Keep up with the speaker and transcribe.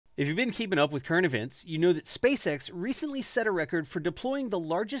If you've been keeping up with current events, you know that SpaceX recently set a record for deploying the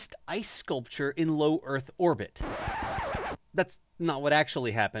largest ice sculpture in low Earth orbit. That's not what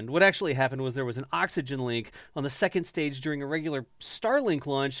actually happened. What actually happened was there was an oxygen leak on the second stage during a regular Starlink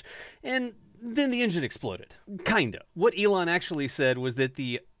launch, and then the engine exploded. Kinda. What Elon actually said was that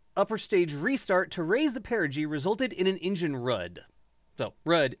the upper stage restart to raise the perigee resulted in an engine RUD. So,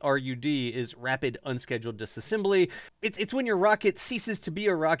 RUD, R-U-D, is Rapid Unscheduled Disassembly. It's when your rocket ceases to be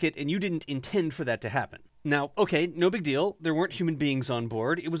a rocket and you didn't intend for that to happen. Now, okay, no big deal. There weren't human beings on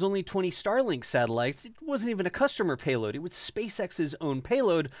board. It was only 20 Starlink satellites. It wasn't even a customer payload. It was SpaceX's own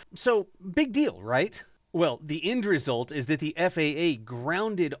payload. So, big deal, right? Well, the end result is that the FAA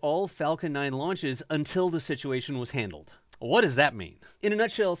grounded all Falcon 9 launches until the situation was handled. What does that mean? In a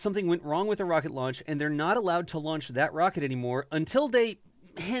nutshell, something went wrong with a rocket launch, and they're not allowed to launch that rocket anymore until they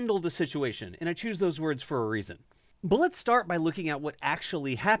handle the situation. And I choose those words for a reason. But let's start by looking at what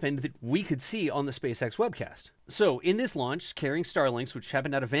actually happened that we could see on the SpaceX webcast. So in this launch, carrying Starlinks, which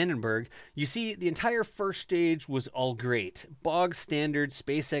happened out of Vandenberg, you see the entire first stage was all great. Bog standard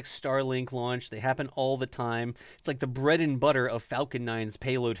SpaceX Starlink launch. They happen all the time. It's like the bread and butter of Falcon 9's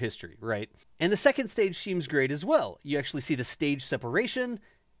payload history, right? And the second stage seems great as well. You actually see the stage separation,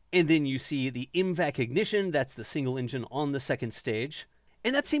 and then you see the MVAC ignition. That's the single engine on the second stage.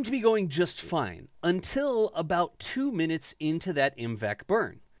 And that seemed to be going just fine until about 2 minutes into that MVAC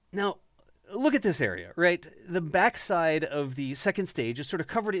burn. Now, look at this area, right? The backside of the second stage is sort of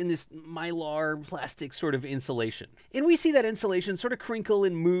covered in this mylar plastic sort of insulation. And we see that insulation sort of crinkle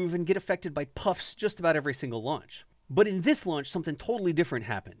and move and get affected by puffs just about every single launch. But in this launch, something totally different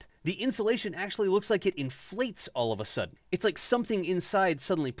happened. The insulation actually looks like it inflates all of a sudden. It's like something inside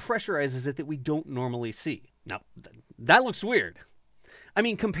suddenly pressurizes it that we don't normally see. Now, that looks weird. I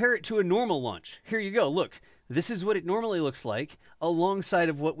mean, compare it to a normal launch. Here you go, look. This is what it normally looks like, alongside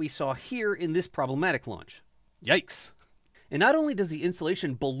of what we saw here in this problematic launch. Yikes. And not only does the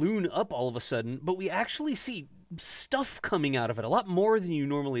insulation balloon up all of a sudden, but we actually see stuff coming out of it, a lot more than you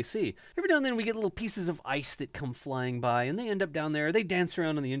normally see. Every now and then we get little pieces of ice that come flying by, and they end up down there, they dance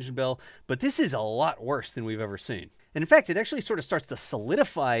around on the engine bell, but this is a lot worse than we've ever seen. And in fact, it actually sort of starts to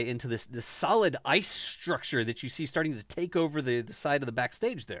solidify into this solid ice structure that you see starting to take over the side of the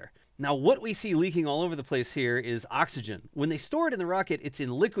backstage there. Now, what we see leaking all over the place here is oxygen. When they store it in the rocket, it's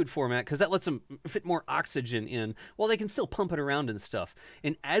in liquid format because that lets them fit more oxygen in while they can still pump it around and stuff.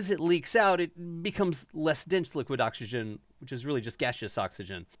 And as it leaks out, it becomes less dense liquid oxygen, which is really just gaseous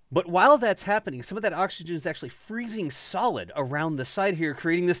oxygen. But while that's happening, some of that oxygen is actually freezing solid around the side here,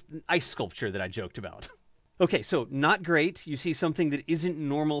 creating this ice sculpture that I joked about. Okay, so not great. You see something that isn't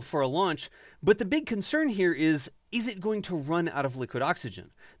normal for a launch, but the big concern here is it going to run out of liquid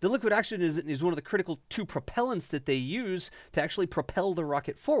oxygen? The liquid oxygen is one of the critical two propellants that they use to actually propel the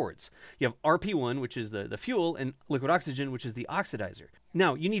rocket forwards. You have RP1, which is the fuel, and liquid oxygen, which is the oxidizer.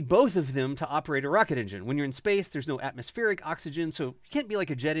 Now, you need both of them to operate a rocket engine. When you're in space, there's no atmospheric oxygen, so you can't be like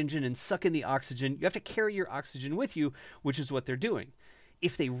a jet engine and suck in the oxygen. You have to carry your oxygen with you, which is what they're doing.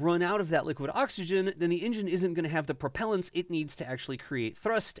 If they run out of that liquid oxygen, then the engine isn't going to have the propellants it needs to actually create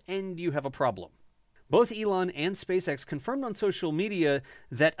thrust, and you have a problem. Both Elon and SpaceX confirmed on social media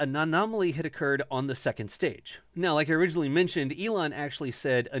that an anomaly had occurred on the second stage. Now, like I originally mentioned, Elon actually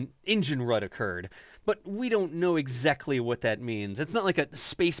said an engine RUD occurred, but we don't know exactly what that means. It's not like a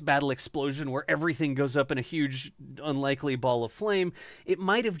space battle explosion where everything goes up in a huge, unlikely ball of flame. It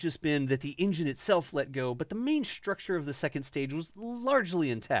might have just been that the engine itself let go, but the main structure of the second stage was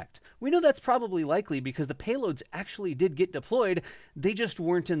largely intact. We know that's probably likely because the payloads actually did get deployed, they just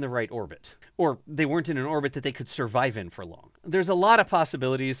weren't in the right orbit. Or they weren't in an orbit that they could survive in for long. There's a lot of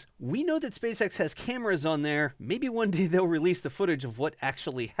possibilities. We know that SpaceX has cameras on there. Maybe one day they'll release the footage of what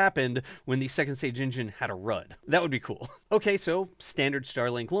actually happened when the second stage engine had a RUD. That would be cool. Okay, so standard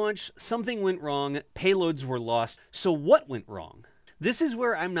Starlink launch. Something went wrong. Payloads were lost. So what went wrong? This is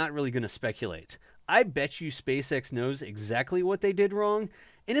where I'm not really going to speculate. I bet you SpaceX knows exactly what they did wrong,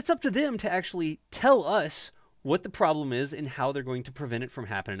 and it's up to them to actually tell us what the problem is and how they're going to prevent it from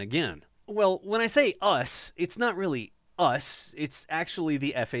happening again. Well, when I say us, it's not really us, it's actually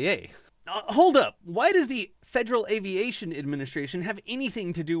the FAA. Hold up, why does the Federal Aviation Administration have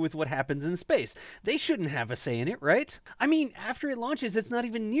anything to do with what happens in space? They shouldn't have a say in it, right? I mean, after it launches, it's not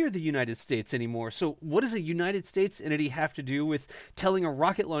even near the United States anymore, so what does a United States entity have to do with telling a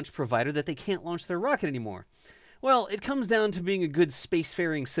rocket launch provider that they can't launch their rocket anymore? Well, it comes down to being a good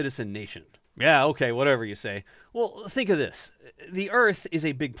spacefaring citizen nation. Yeah, okay, whatever you say. Well, think of this. The Earth is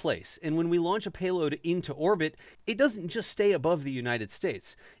a big place, and when we launch a payload into orbit, it doesn't just stay above the United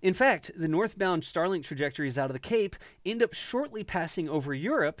States. In fact, the northbound Starlink trajectories out of the Cape end up shortly passing over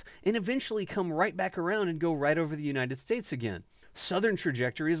Europe and eventually come right back around and go right over the United States again. Southern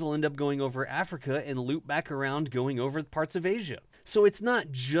trajectories will end up going over Africa and loop back around going over parts of Asia. So it's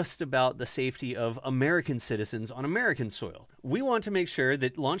not just about the safety of American citizens on American soil. We want to make sure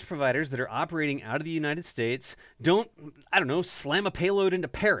that launch providers that are operating out of the United States don't, I don't know, slam a payload into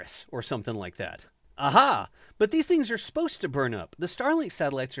Paris or something like that. Aha! But these things are supposed to burn up. The Starlink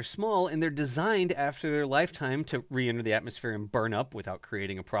satellites are small and they're designed after their lifetime to re-enter the atmosphere and burn up without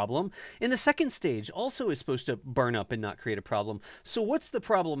creating a problem. And the second stage also is supposed to burn up and not create a problem. So what's the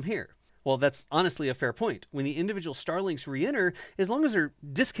problem here? Well, that's honestly a fair point. When the individual Starlinks re-enter, as long as they're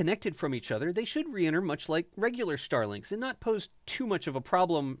disconnected from each other, they should re-enter much like regular Starlinks and not pose too much of a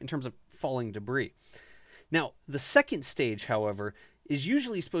problem in terms of falling debris. Now, the second stage, however, is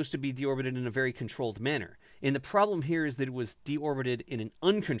usually supposed to be deorbited in a very controlled manner. And the problem here is that it was deorbited in an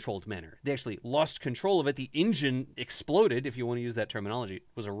uncontrolled manner. They actually lost control of it. The engine exploded, if you want to use that terminology. It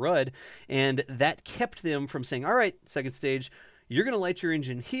was a RUD, and that kept them from saying, all right, second stage, you're going to light your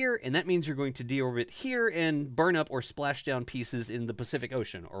engine here, and that means you're going to deorbit here and burn up or splash down pieces in the Pacific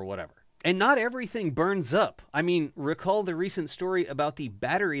Ocean or whatever. And not everything burns up. I mean, recall the recent story about the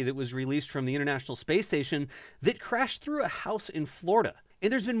battery that was released from the International Space Station that crashed through a house in Florida.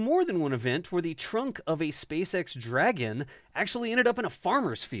 And there's been more than one event where the trunk of a SpaceX Dragon actually ended up in a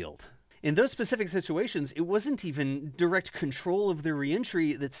farmer's field. In those specific situations, it wasn't even direct control of the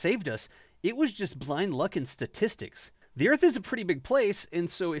reentry that saved us. It was just blind luck and statistics. The Earth is a pretty big place, and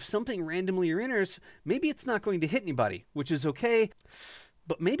so if something randomly re-enters, maybe it's not going to hit anybody, which is okay,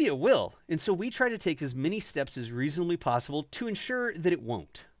 but maybe it will. And so we try to take as many steps as reasonably possible to ensure that it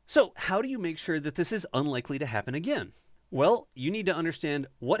won't. So how do you make sure that this is unlikely to happen again? Well, you need to understand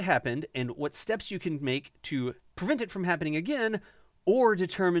what happened and what steps you can make to prevent it from happening again, or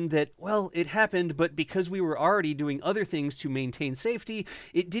determine that, well, it happened, but because we were already doing other things to maintain safety,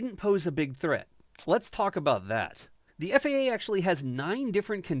 it didn't pose a big threat. Let's talk about that. The FAA actually has 9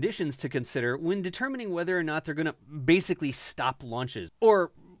 different conditions to consider when determining whether or not they're going to basically stop launches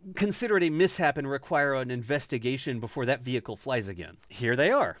or consider it a mishap and require an investigation before that vehicle flies again. Here they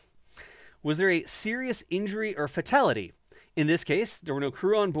are. Was there a serious injury or fatality? In this case, there were no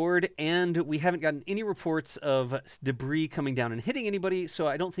crew on board, and we haven't gotten any reports of debris coming down and hitting anybody, so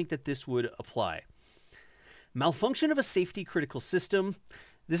I don't think that this would apply. Malfunction of a safety critical system.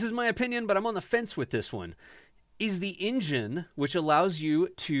 This is my opinion, but I'm on the fence with this one. Is the engine, which allows you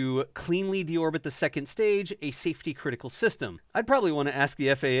to cleanly deorbit the second stage, a safety critical system? I'd probably want to ask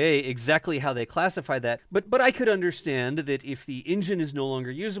the FAA exactly how they classify that, but I could understand that if the engine is no longer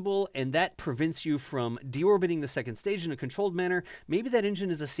usable and that prevents you from deorbiting the second stage in a controlled manner, maybe that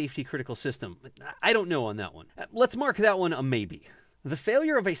engine is a safety critical system. I don't know on that one. Let's mark that one a maybe. The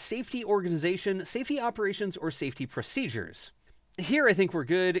failure of a safety organization, safety operations, or safety procedures. Here, I think we're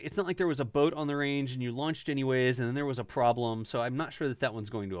good. It's not like there was a boat on the range and you launched anyways and then there was a problem, so I'm not sure that that one's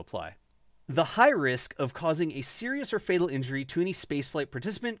going to apply. The high risk of causing a serious or fatal injury to any spaceflight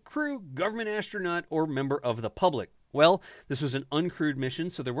participant, crew, government astronaut, or member of the public. Well, this was an uncrewed mission,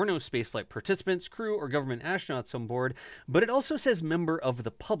 so there were no spaceflight participants, crew, or government astronauts on board, but it also says member of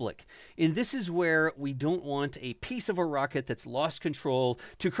the public. And this is where we don't want a piece of a rocket that's lost control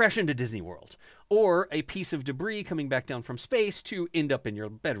to crash into Disney World, or a piece of debris coming back down from space to end up in your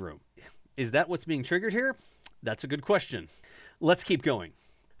bedroom. Is that what's being triggered here? That's a good question. Let's keep going.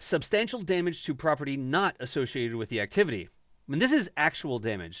 Substantial damage to property not associated with the activity. I mean, this is actual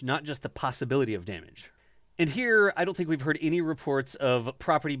damage, not just the possibility of damage. And here, I don't think we've heard any reports of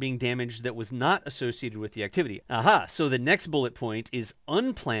property being damaged that was not associated with the activity. Aha, so the next bullet point is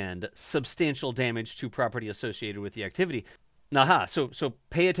unplanned substantial damage to property associated with the activity. Aha, so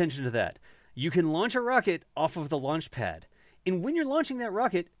pay attention to that. You can launch a rocket off of the launch pad. And when you're launching that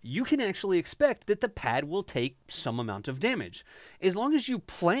rocket, you can actually expect that the pad will take some amount of damage. As long as you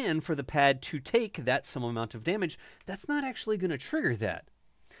plan for the pad to take that some amount of damage, that's not actually going to trigger that.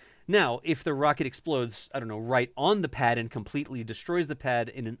 Now, if the rocket explodes, I don't know, right on the pad and completely destroys the pad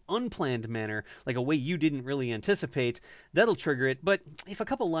in an unplanned manner, like a way you didn't really anticipate, that'll trigger it. But if a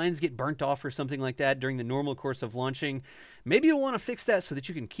couple lines get burnt off or something like that during the normal course of launching, maybe you'll want to fix that so that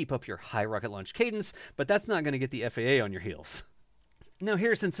you can keep up your high rocket launch cadence, but that's not going to get the FAA on your heels. Now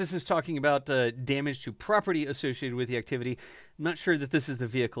here, since this is talking about damage to property associated with the activity, I'm not sure that this is the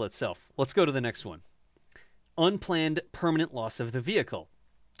vehicle itself. Let's go to the next one. Unplanned permanent loss of the vehicle.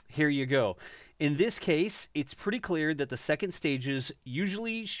 Here you go. In this case, it's pretty clear that the second stages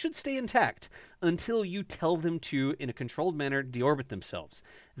usually should stay intact until you tell them to, in a controlled manner, deorbit themselves.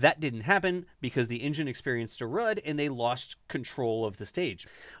 That didn't happen because the engine experienced a rud and they lost control of the stage,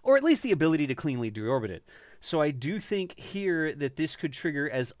 or at least the ability to cleanly deorbit it. So I do think here that this could trigger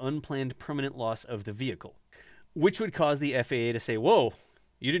as unplanned permanent loss of the vehicle, which would cause the FAA to say, whoa,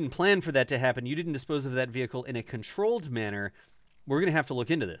 you didn't plan for that to happen. You didn't dispose of that vehicle in a controlled manner. We're going to have to look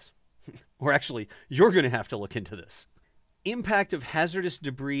into this. Or actually, you're going to have to look into this. Impact of hazardous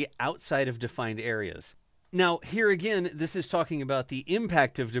debris outside of defined areas. Now, here again, this is talking about the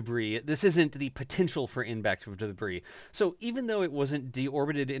impact of debris. This isn't the potential for impact of debris. So even though it wasn't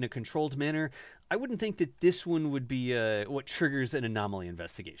deorbited in a controlled manner, I wouldn't think that this one would be what triggers an anomaly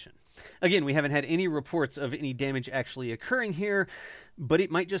investigation. Again, we haven't had any reports of any damage actually occurring here, but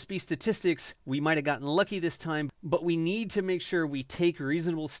it might just be statistics. We might have gotten lucky this time, but we need to make sure we take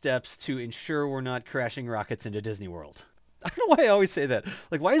reasonable steps to ensure we're not crashing rockets into Disney World. I don't know why I always say that.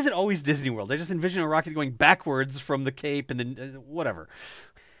 Like, why is it always Disney World? I just envision a rocket going backwards from the Cape and then whatever.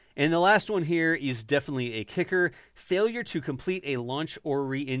 And the last one here is definitely a kicker. Failure to complete a launch or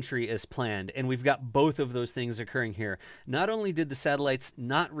re-entry as planned. And we've got both of those things occurring here. Not only did the satellites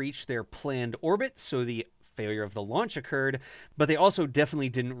not reach their planned orbit, so the failure of the launch occurred, but they also definitely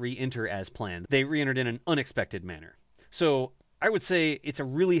didn't re-enter as planned. They re-entered in an unexpected manner. So I would say it's a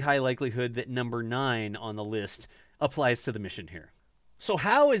really high likelihood that number 9 on the list applies to the mission here. So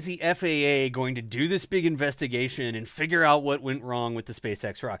how is the FAA going to do this big investigation and figure out what went wrong with the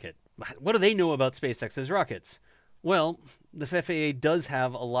SpaceX rocket? What do they know about SpaceX's rockets? Well, the FAA does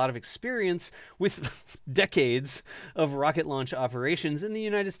have a lot of experience with decades of rocket launch operations in the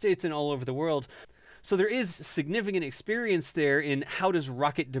United States and all over the world. So there is significant experience there in how does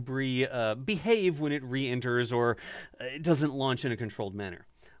rocket debris behave when it re-enters or it doesn't launch in a controlled manner.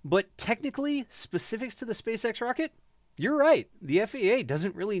 But technically, specifics to the SpaceX rocket, you're right. The FAA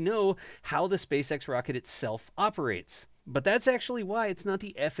doesn't really know how the SpaceX rocket itself operates. But that's actually why it's not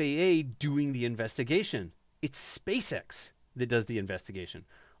the FAA doing the investigation. It's SpaceX that does the investigation.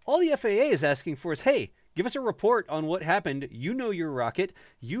 All the FAA is asking for is, hey, give us a report on what happened. You know your rocket.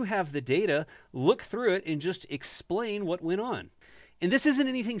 You have the data. Look through it and just explain what went on. And this isn't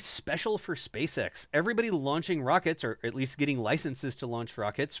anything special for SpaceX. Everybody launching rockets, or at least getting licenses to launch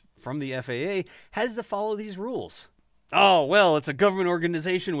rockets from the FAA, has to follow these rules. Oh, well, it's a government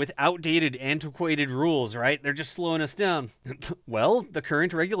organization with outdated, antiquated rules, right? They're just slowing us down. Well, the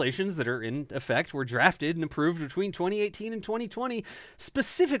current regulations that are in effect were drafted and approved between 2018 and 2020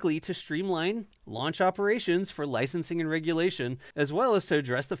 specifically to streamline launch operations for licensing and regulation, as well as to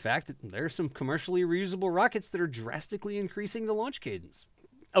address the fact that there are some commercially reusable rockets that are drastically increasing the launch cadence.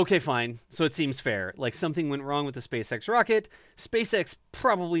 Okay, fine. So it seems fair. Like something went wrong with the SpaceX rocket. SpaceX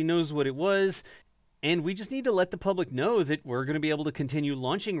probably knows what it was. And we just need to let the public know that we're going to be able to continue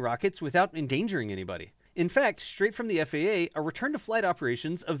launching rockets without endangering anybody. In fact, straight from the FAA, a return to flight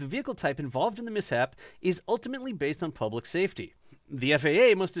operations of the vehicle type involved in the mishap is ultimately based on public safety. The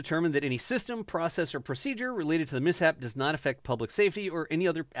FAA must determine that any system, process, or procedure related to the mishap does not affect public safety or any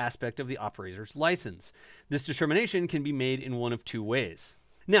other aspect of the operator's license. This determination can be made in one of two ways.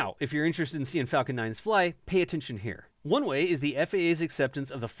 Now, if you're interested in seeing Falcon 9's fly, pay attention here. One way is the FAA's acceptance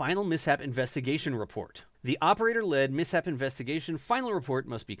of the final mishap investigation report. The operator-led mishap investigation final report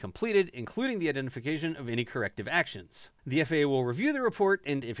must be completed, including the identification of any corrective actions. The FAA will review the report,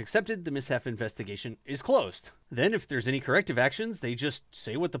 and if accepted, the mishap investigation is closed. Then, if there's any corrective actions, they just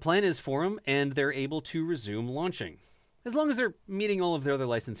say what the plan is for them, and they're able to resume launching, as long as they're meeting all of their other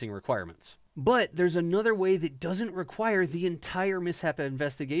licensing requirements. But there's another way that doesn't require the entire mishap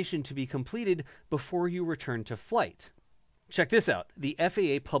investigation to be completed before you return to flight. Check this out, the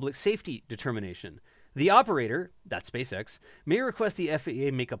FAA Public Safety Determination. The operator, that's SpaceX, may request the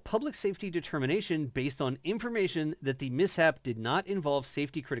FAA make a public safety determination based on information that the mishap did not involve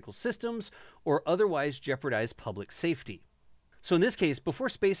safety-critical systems or otherwise jeopardize public safety. So in this case, before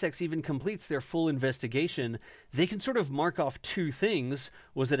SpaceX even completes their full investigation, they can sort of mark off two things.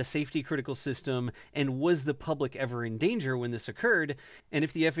 Was it a safety critical system? And was the public ever in danger when this occurred? And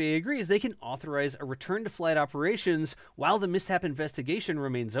if the FAA agrees, they can authorize a return to flight operations while the mishap investigation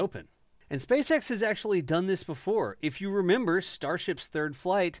remains open. And SpaceX has actually done this before. If you remember Starship's third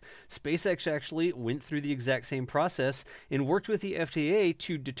flight, SpaceX actually went through the exact same process and worked with the FAA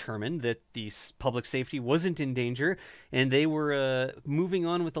to determine that the public safety wasn't in danger, and they were moving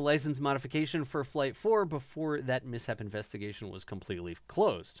on with the license modification for Flight 4 before that mishap investigation was completely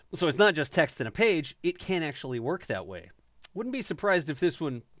closed. So it's not just text and a page, it can actually work that way. Wouldn't be surprised if this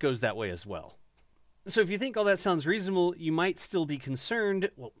one goes that way as well. So if you think all that sounds reasonable, you might still be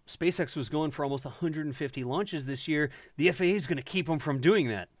concerned. Well, SpaceX was going for almost 150 launches this year. The FAA is going to keep them from doing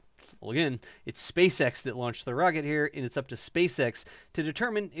that. Well, again, it's SpaceX that launched the rocket here, and it's up to SpaceX to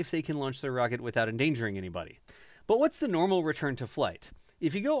determine if they can launch their rocket without endangering anybody. But what's the normal return to flight?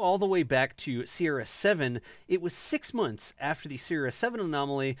 If you go all the way back to Sierra 7, it was 6 months after the Sierra 7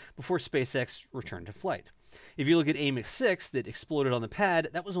 anomaly before SpaceX returned to flight. If you look at AMX 6 that exploded on the pad,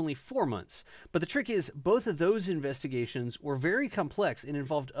 that was only 4 months. But the trick is, both of those investigations were very complex and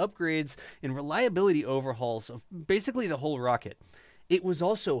involved upgrades and reliability overhauls of basically the whole rocket. It was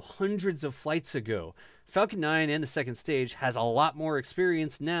also hundreds of flights ago. Falcon 9 and the second stage has a lot more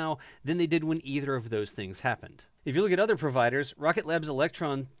experience now than they did when either of those things happened. If you look at other providers, Rocket Lab's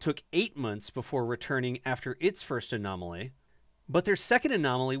Electron took 8 months before returning after its first anomaly, but their second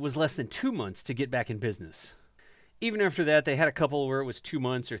anomaly was less than 2 months to get back in business. Even after that, they had a couple where it was 2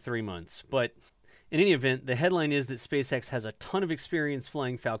 months or 3 months, but in any event, the headline is that SpaceX has a ton of experience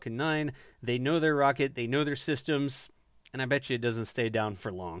flying Falcon 9. They know their rocket, they know their systems, and I bet you it doesn't stay down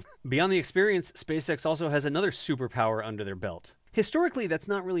for long. Beyond the experience, SpaceX also has another superpower under their belt. Historically, that's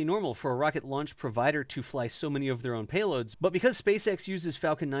not really normal for a rocket launch provider to fly so many of their own payloads, but because SpaceX uses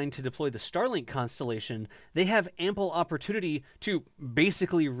Falcon 9 to deploy the Starlink constellation, they have ample opportunity to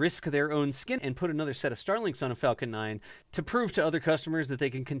basically risk their own skin and put another set of Starlinks on a Falcon 9 to prove to other customers that they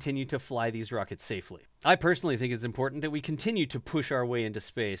can continue to fly these rockets safely. I personally think it's important that we continue to push our way into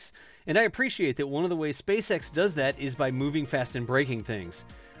space, and I appreciate that one of the ways SpaceX does that is by moving fast and breaking things.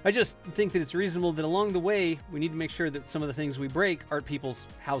 I just think that it's reasonable that along the way, we need to make sure that some of the things we break aren't people's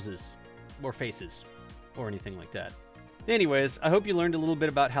houses or faces or anything like that. Anyways, I hope you learned a little bit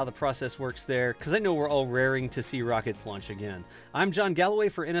about how the process works there, because I know we're all raring to see rockets launch again. I'm John Galloway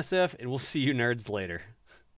for NSF, and we'll see you nerds later.